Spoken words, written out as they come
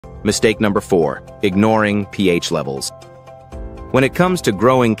Mistake number 4, ignoring pH levels. When it comes to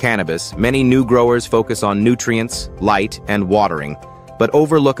growing cannabis, many new growers focus on nutrients, light, and watering, but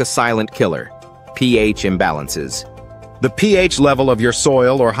overlook a silent killer: pH imbalances. The pH level of your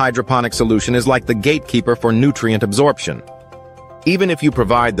soil or hydroponic solution is like the gatekeeper for nutrient absorption. Even if you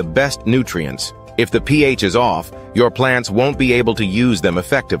provide the best nutrients, if the pH is off, your plants won't be able to use them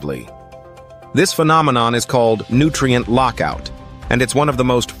effectively. This phenomenon is called nutrient lockout, and it's one of the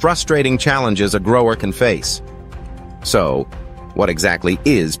most frustrating challenges a grower can face. So, what exactly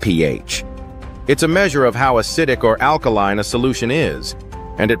is pH? It's a measure of how acidic or alkaline a solution is,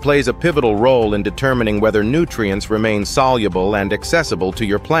 and it plays a pivotal role in determining whether nutrients remain soluble and accessible to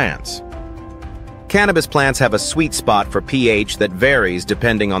your plants. Cannabis plants have a sweet spot for pH that varies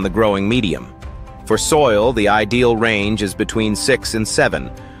depending on the growing medium. For soil, the ideal range is between 6 and 7,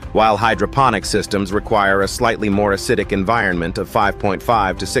 while hydroponic systems require a slightly more acidic environment of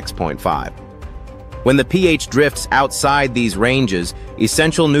 5.5 to 6.5. When the pH drifts outside these ranges,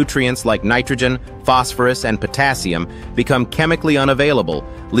 essential nutrients like nitrogen, phosphorus, and potassium become chemically unavailable,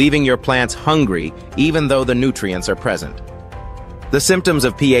 leaving your plants hungry even though the nutrients are present. The symptoms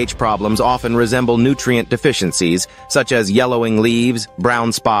of pH problems often resemble nutrient deficiencies, such as yellowing leaves,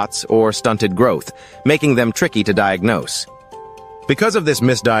 brown spots, or stunted growth, making them tricky to diagnose. Because of this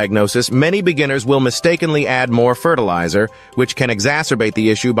misdiagnosis, many beginners will mistakenly add more fertilizer, which can exacerbate the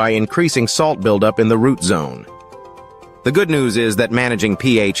issue by increasing salt buildup in the root zone. The good news is that managing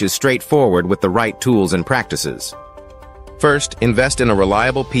pH is straightforward with the right tools and practices. First, invest in a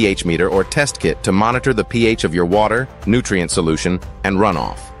reliable pH meter or test kit to monitor the pH of your water, nutrient solution, and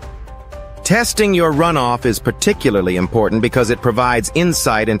runoff. Testing your runoff is particularly important because it provides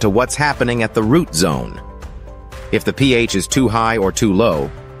insight into what's happening at the root zone. If the pH is too high or too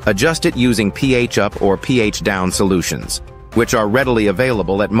low, adjust it using pH up or pH down solutions, which are readily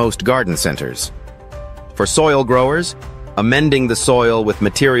available at most garden centers. For soil growers, amending the soil with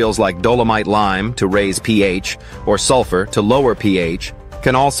materials like dolomite lime to raise pH or sulfur to lower pH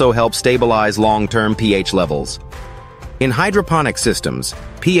can also help stabilize long-term pH levels. In hydroponic systems,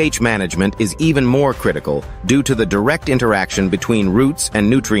 pH management is even more critical due to the direct interaction between roots and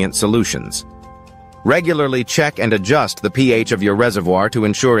nutrient solutions. Regularly check and adjust the pH of your reservoir to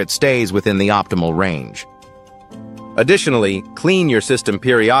ensure it stays within the optimal range. Additionally, clean your system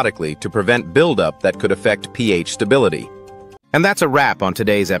periodically to prevent buildup that could affect pH stability. And that's a wrap on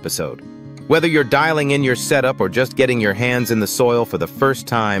today's episode. Whether you're dialing in your setup or just getting your hands in the soil for the first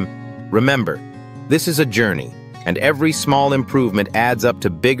time, remember, this is a journey, and every small improvement adds up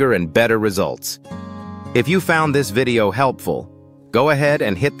to bigger and better results. If you found this video helpful, go ahead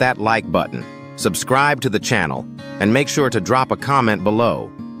and hit that like button, subscribe to the channel, and make sure to drop a comment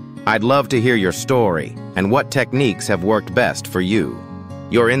below. I'd love to hear your story and what techniques have worked best for you.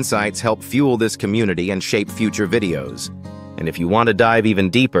 Your insights help fuel this community and shape future videos. And if you want to dive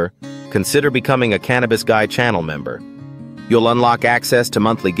even deeper, consider becoming a Cannabis Guy channel member. You'll unlock access to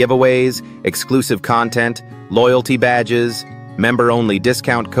monthly giveaways, exclusive content, loyalty badges, member-only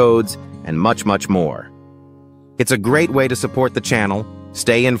discount codes, and much, much more. It's a great way to support the channel,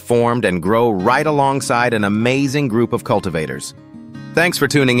 stay informed, and grow right alongside an amazing group of cultivators. Thanks for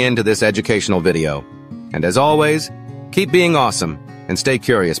tuning in to this educational video. And as always, keep being awesome and stay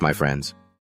curious, my friends.